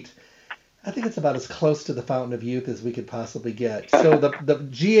Complete, I think it's about as close to the fountain of youth as we could possibly get. So the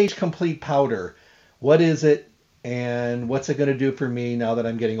GH Complete powder, what is it and what's it going to do for me now that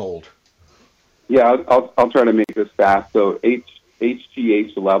I'm getting old? Yeah, I'll try to make this fast. So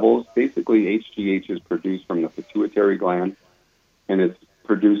HGH levels, basically HGH is produced from the pituitary gland, and it's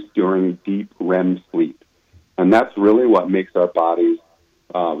produced during deep REM sleep. And that's really what makes our bodies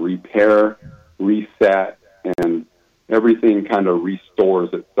repair, reset, and everything kind of restores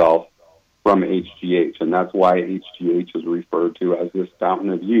itself from HGH. And that's why HGH is referred to as this fountain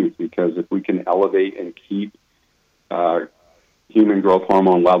of youth, because if we can elevate and keep human growth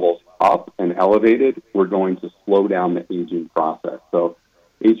hormone levels up and elevated, we're going to slow down the aging process. So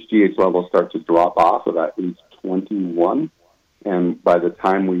HGH levels start to drop off about age 21. And by the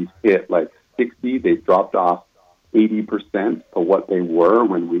time we hit like 60, they've dropped off 80% of what they were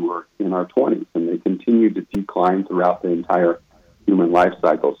when we were in our 20s. And they continue to decline throughout the entire human life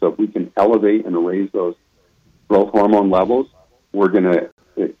cycle. So if we can elevate and raise those growth hormone levels, we're going to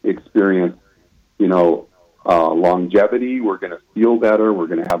experience, longevity. We're going to feel better. We're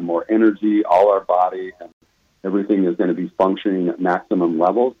going to have more energy. All our body and everything is going to be functioning at maximum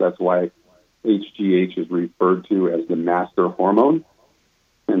levels. That's why HGH is referred to as the master hormone.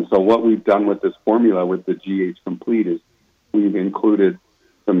 And so what we've done with this formula, with the GH Complete, is we've included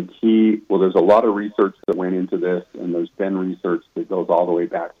some there's a lot of research that went into this, and there's been research that goes all the way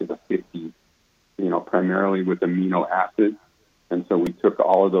back to the 50s, primarily with amino acids. And so we took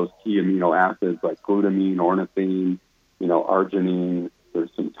all of those key amino acids like glutamine, ornithine, arginine, there's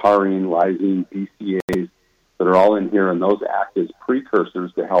some taurine, lysine, BCAAs that are all in here, and those act as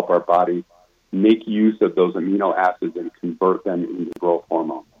precursors to help our body make use of those amino acids and convert them into growth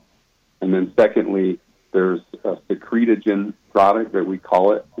hormone. And then secondly, there's a secretogen product that we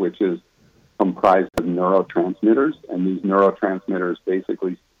call it, which is comprised of neurotransmitters. And these neurotransmitters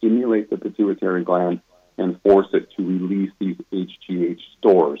basically stimulate the pituitary gland and force it to release these HGH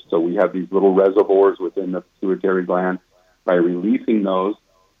stores. So we have these little reservoirs within the pituitary gland. By releasing those,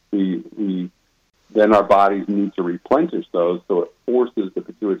 then our bodies need to replenish those, so it forces the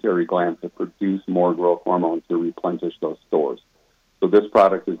pituitary gland to produce more growth hormone to replenish those stores. So this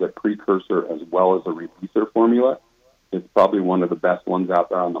product is a precursor as well as a releaser formula. It's probably one of the best ones out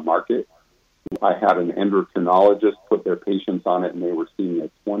there on the market. I had an endocrinologist put their patients on it, and they were seeing a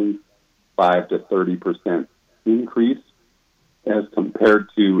 25 to 30% increase as compared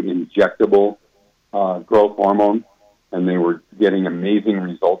to injectable growth hormone. And they were getting amazing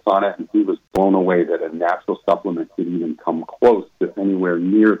results on it, and he was blown away that a natural supplement could even come close to anywhere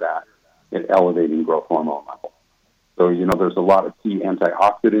near that at elevating growth hormone levels. So, there's a lot of key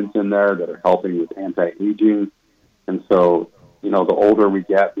antioxidants in there that are helping with anti-aging. And so, the older we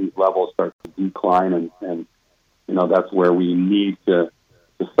get, these levels start to decline, and that's where we need to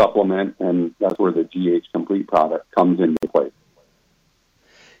supplement, and that's where the GH Complete product comes into place.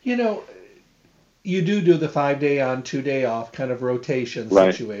 You do the 5-day on, 2-day off kind of rotation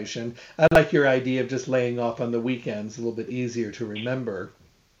Right. situation. I like your idea of just laying off on the weekends, a little bit easier to remember.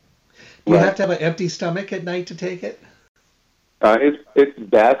 Do you have to have an empty stomach at night to take it? It's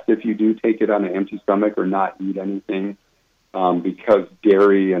best if you do take it on an empty stomach or not eat anything, because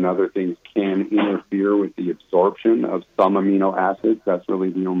dairy and other things can interfere with the absorption of some amino acids. That's really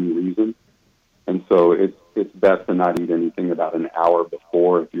the only reason. And so it's best to not eat anything about an hour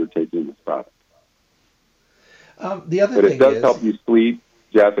before if you're taking this product. The other but thing it does is, help you sleep,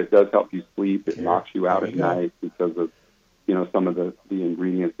 Jeff. It does help you sleep. It Sure. knocks you out There at you go. night because of, some of the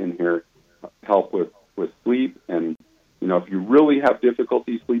ingredients in here help with sleep. And, if you really have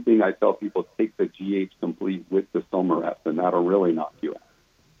difficulty sleeping, I tell people take the GH Complete with the Somarest, and that'll really knock you out.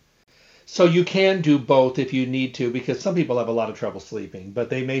 so you can do both if you need to, because some people have a lot of trouble sleeping, but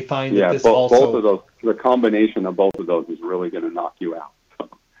they may find that Yeah, this both also... of those, the combination of both of those is really going to knock you out.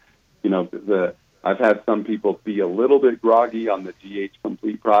 So, I've had some people be a little bit groggy on the GH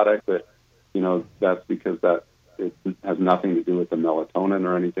Complete product, but, that's because it has nothing to do with the melatonin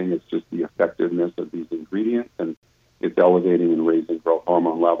or anything. It's just the effectiveness of these ingredients, and it's elevating and raising growth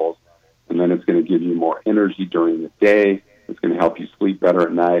hormone levels. And then it's going to give you more energy during the day. It's going to help you sleep better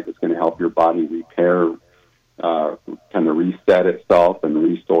at night. It's going to help your body repair, kind of reset itself and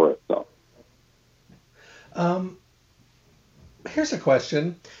restore itself. Here's a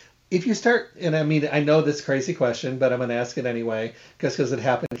question. If you start, and I know this crazy question, but I'm going to ask it anyway, because it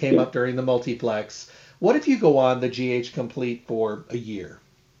came up during the multiplex. What if you go on the GH Complete for a year,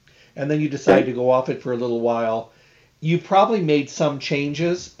 and then you decide to go off it for a little while? You probably made some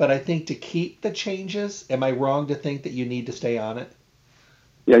changes, but I think to keep the changes, am I wrong to think that you need to stay on it?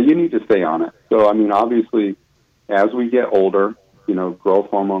 Yeah, you need to stay on it. So, obviously, as we get older, growth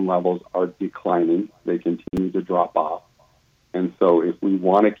hormone levels are declining. They continue to drop off. And so if we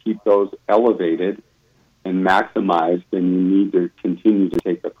want to keep those elevated and maximized, then you need to continue to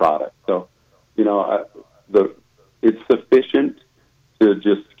take the product. So, it's sufficient to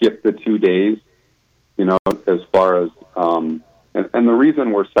just skip the 2 days, as far as, and the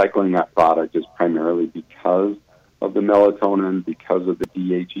reason we're cycling that product is primarily because of the melatonin, because of the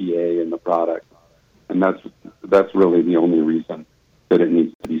DHEA in the product. And that's really the only reason that it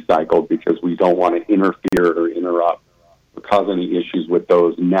needs to be cycled, because we don't want to interfere or interrupt or cause any issues with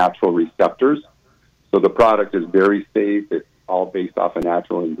those natural receptors. So the product is very safe. It's all based off of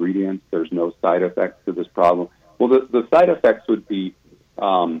natural ingredients. There's no side effects to this problem. Well, the side effects would be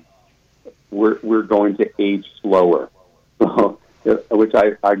we're going to age slower, so, which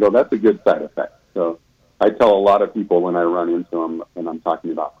I go, that's a good side effect. So I tell a lot of people when I run into them and I'm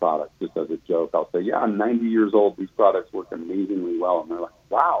talking about products, just as a joke, I'll say, yeah, I'm 90 years old. These products work amazingly well. And they're like,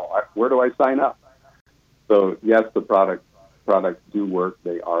 wow, where do I sign up? So yes, the products do work.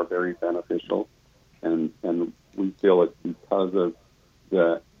 They are very beneficial. And we feel it's because of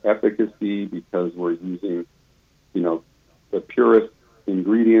the efficacy, because we're using, the purest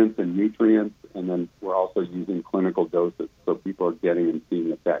ingredients and nutrients, and then we're also using clinical doses. So people are getting and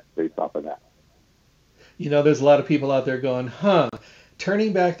seeing effects based off of that. There's a lot of people out there going,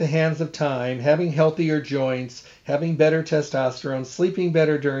 turning back the hands of time, having healthier joints, having better testosterone, sleeping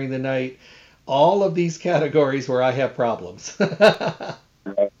better during the night, all of these categories where I have problems. And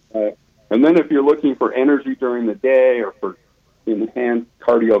then if you're looking for energy during the day or for enhanced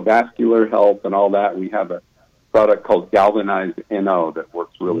cardiovascular health and all that, we have a product called Galvanized NO that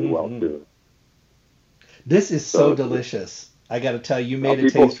works really well too. This is so delicious. I got to tell you, made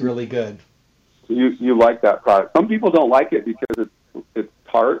it taste really good. You like that product. Some people don't like it because it's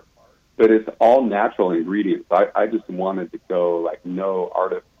tart, but it's all natural ingredients. I just wanted to go like no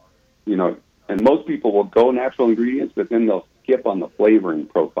art, and most people will go natural ingredients, but then they'll skip on the flavoring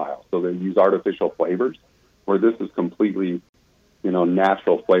profile. So they use artificial flavors, where this is completely,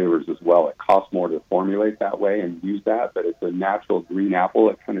 natural flavors as well. It costs more to formulate that way and use that, but it's a natural green apple.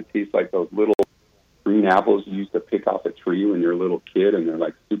 It kind of tastes like those little green apples you used to pick off a tree when you're a little kid, and they're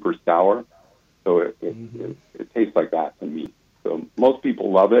like super sour. So it tastes like that to me. So most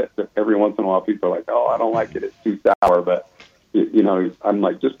people love it, but every once in a while people are like, oh, I don't like it. It's too sour. But, I'm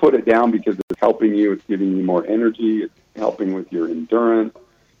like, just put it down because it's helping you. It's giving you more energy. It's helping with your endurance.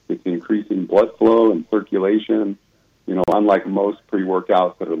 It's increasing blood flow and circulation. Unlike most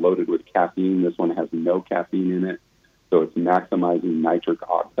pre-workouts that are loaded with caffeine, this one has no caffeine in it. So it's maximizing nitric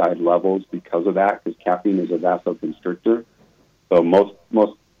oxide levels because of that, because caffeine is a vasoconstrictor. So most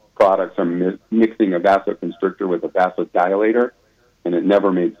products are mixing a vasoconstrictor with a vasodilator, and it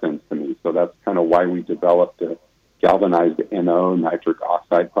never made sense to me. So that's kind of why we developed a Galvanized NO nitric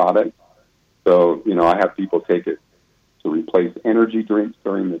oxide product. So, I have people take it to replace energy drinks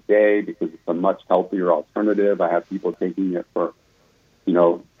during the day because it's a much healthier alternative. I have people taking it for,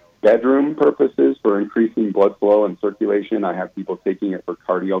 bedroom purposes for increasing blood flow and circulation. I have people taking it for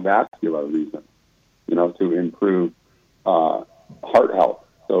cardiovascular reasons, to improve heart health.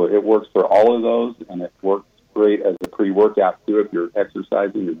 So it works for all of those, and it works great as a pre-workout too. If you're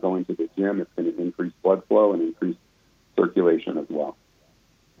exercising or going to the gym, it's going to increase blood flow and increase circulation as well.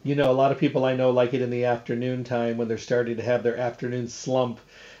 A lot of people I know like it in the afternoon time when they're starting to have their afternoon slump.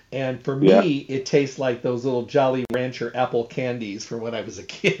 And for me, it tastes like those little Jolly Rancher apple candies from when I was a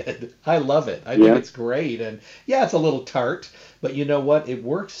kid. I love it. I think it's great. And it's a little tart, but you know what? It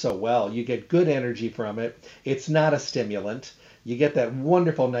works so well. You get good energy from it. It's not a stimulant. You get that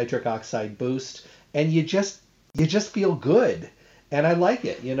wonderful nitric oxide boost, and you just feel good. And I like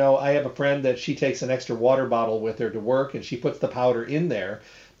it. I have a friend that she takes an extra water bottle with her to work, and she puts the powder in there.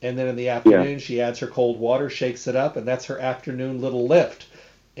 And then in the afternoon, she adds her cold water, shakes it up, and that's her afternoon little lift.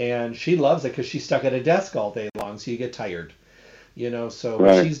 And she loves it because she's stuck at a desk all day long, so you get tired.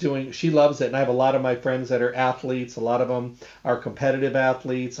 So she loves it. And I have a lot of my friends that are athletes. A lot of them are competitive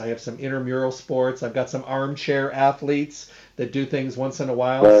athletes. I have some intramural sports. I've got some armchair athletes that do things once in a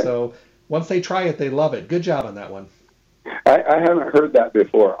while. Right. So once they try it, they love it. Good job on that one. I haven't heard that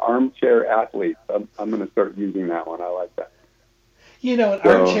before. Armchair athletes. I'm going to start using that one. I like that.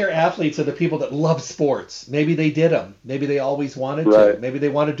 Armchair athletes are the people that love sports. Maybe they did them. Maybe they always wanted to. Maybe they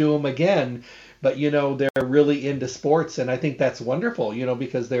want to do them again. But, they're really into sports. And I think that's wonderful,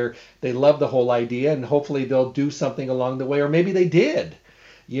 because they love the whole idea. And hopefully they'll do something along the way. Or maybe they did,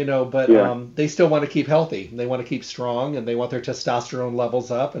 but they still want to keep healthy. They want to keep strong. And they want their testosterone levels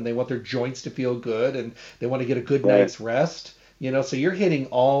up. And they want their joints to feel good. And they want to get a good night's rest. So you're hitting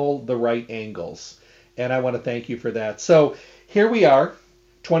all the right angles. And I want to thank you for that. So here we are,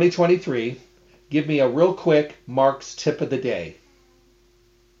 2023. Give me a real quick Mark's tip of the day.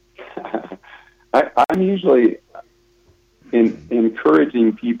 I'm usually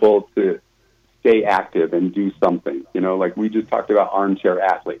encouraging people to stay active and do something. Like we just talked about armchair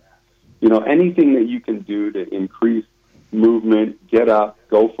athletes. Anything that you can do to increase movement, get up,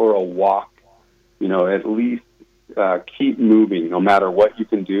 go for a walk, at least keep moving no matter what you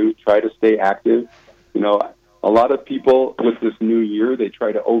can do. Try to stay active. A lot of people with this new year, they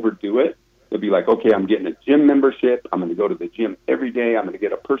try to overdo it. They'll be like, okay, I'm getting a gym membership. I'm going to go to the gym every day. I'm going to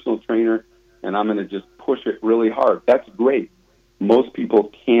get a personal trainer, and I'm going to just push it really hard. That's great. most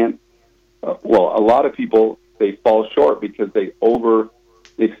people can't, a lot of people, they fall short because they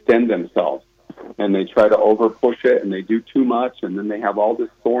overextend themselves and they try to over push it and they do too much. And then they have all this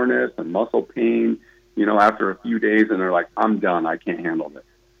soreness and muscle pain, after a few days, and they're like, I'm done. I can't handle this.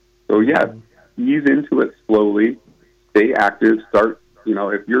 So ease into it slowly, stay active, start,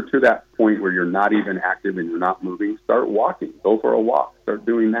 if you're to that point where you're not even active and you're not moving, start walking, go for a walk, start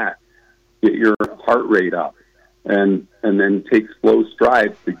doing that, get your heart rate up, and then take slow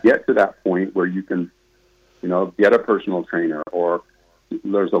strides to get to that point where you can, get a personal trainer, or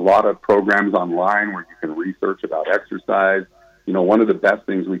there's a lot of programs online where you can research about exercise. One of the best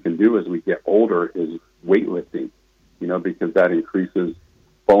things we can do as we get older is weightlifting, because that increases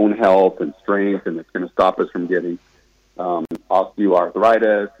bone health and strength, and it's going to stop us from getting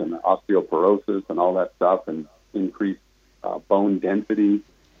osteoarthritis and osteoporosis and all that stuff, and increase bone density.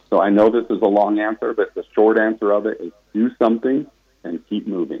 So I know this is a long answer, but the short answer of it is do something and keep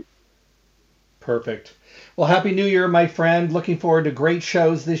moving. Perfect. Well, Happy New Year, my friend. Looking forward to great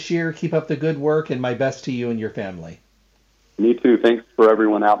shows this year. Keep up the good work, and my best to you and your family. Me too. Thanks for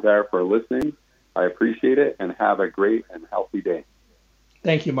everyone out there for listening. I appreciate it, and have a great and healthy day.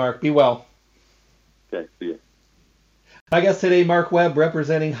 Thank you, Mark. Be well. Okay, see you. My guest today, Mark Webb,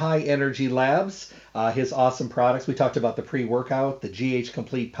 representing High Energy Labs. His awesome products. We talked about the pre-workout, the GH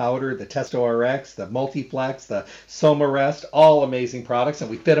Complete Powder, the Testo RX, the Multiflex, the Soma Rest, all amazing products,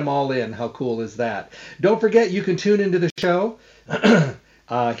 and we fit them all in. How cool is that? Don't forget, you can tune into the show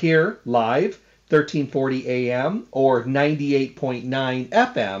here live, 1340 AM or 98.9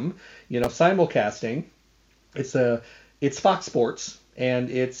 FM, simulcasting. It's Fox Sports, and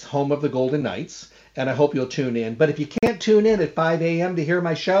it's home of the Golden Knights, and I hope you'll tune in. But if you can't tune in at 5 a.m. to hear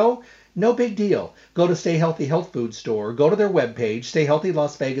my show, no big deal. Go to Stay Healthy Health Food Store, go to their webpage,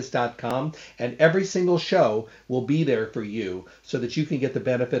 stayhealthylasvegas.com, and every single show will be there for you so that you can get the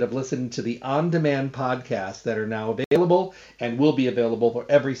benefit of listening to the on-demand podcasts that are now available and will be available for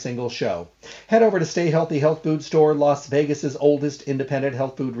every single show. Head over to Stay Healthy Health Food Store, Las Vegas's oldest independent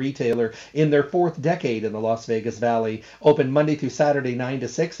health food retailer in their 4th decade in the Las Vegas Valley. Open Monday through Saturday, 9 to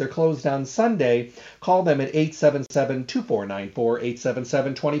 6. They're closed on Sunday. Call them at 877-2494,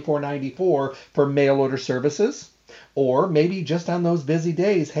 877-2494 for mail order services. Or maybe just on those busy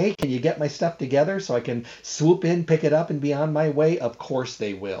days, hey, can you get my stuff together so I can swoop in, pick it up, and be on my way? Of course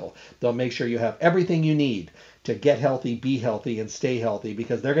they will. They'll make sure you have everything you need to get healthy, be healthy, and stay healthy,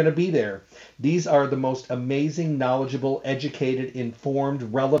 because they're going to be there. These are the most amazing, knowledgeable, educated, informed,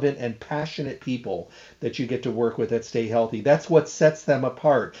 relevant, and passionate people that you get to work with at Stay Healthy. That's what sets them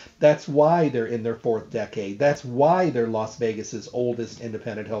apart. That's why they're in their 4th decade. That's why they're Las Vegas's oldest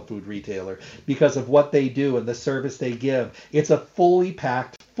independent health food retailer, because of what they do and the service they give. It's a fully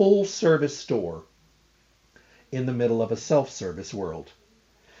packed, full-service store in the middle of a self-service world.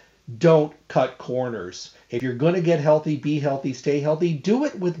 Don't cut corners. If you're going to get healthy, be healthy, stay healthy, do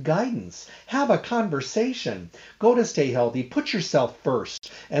it with guidance. Have a conversation. Go to Stay Healthy. Put yourself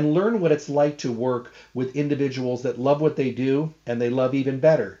first and learn what it's like to work with individuals that love what they do, and they love even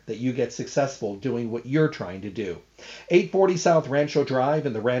better that you get successful doing what you're trying to do. 840 South Rancho Drive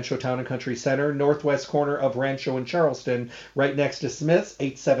in the Rancho Town and Country Center, northwest corner of Rancho and Charleston, right next to Smith's,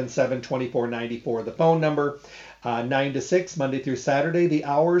 877-2494. The phone number. 9 to 6, Monday through Saturday. The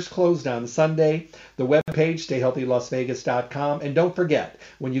hours closed on Sunday. The webpage, stayhealthylasvegas.com. And don't forget,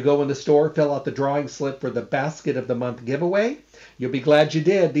 when you go in the store, fill out the drawing slip for the Basket of the Month giveaway. You'll be glad you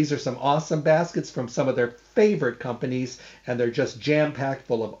did. These are some awesome baskets from some of their favorite companies, and they're just jam-packed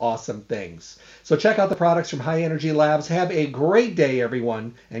full of awesome things. So check out the products from High Energy Labs. Have a great day,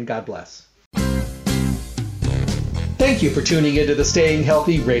 everyone, and God bless. Thank you for tuning into the Staying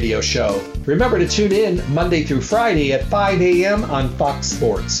Healthy radio show. Remember to tune in Monday through Friday at 5 a.m. on Fox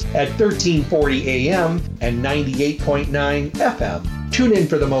Sports, at 1340 a.m. and 98.9 FM. Tune in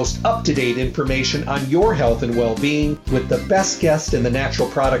for the most up-to-date information on your health and well-being with the best guests in the natural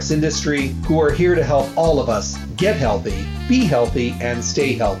products industry who are here to help all of us get healthy, be healthy, and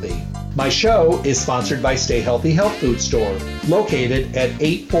stay healthy. My show is sponsored by Stay Healthy Health Food Store, located at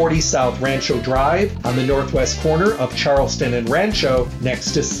 840 South Rancho Drive on the northwest corner of Charleston and Rancho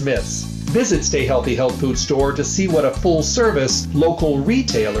next to Smith's. Visit Stay Healthy Health Food Store to see what a full-service local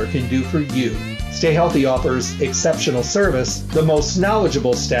retailer can do for you. Stay Healthy offers exceptional service, the most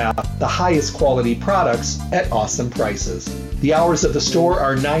knowledgeable staff, the highest quality products at awesome prices. The hours of the store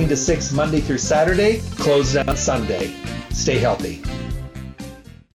are 9 to 6 Monday through Saturday, closed on Sunday. Stay healthy.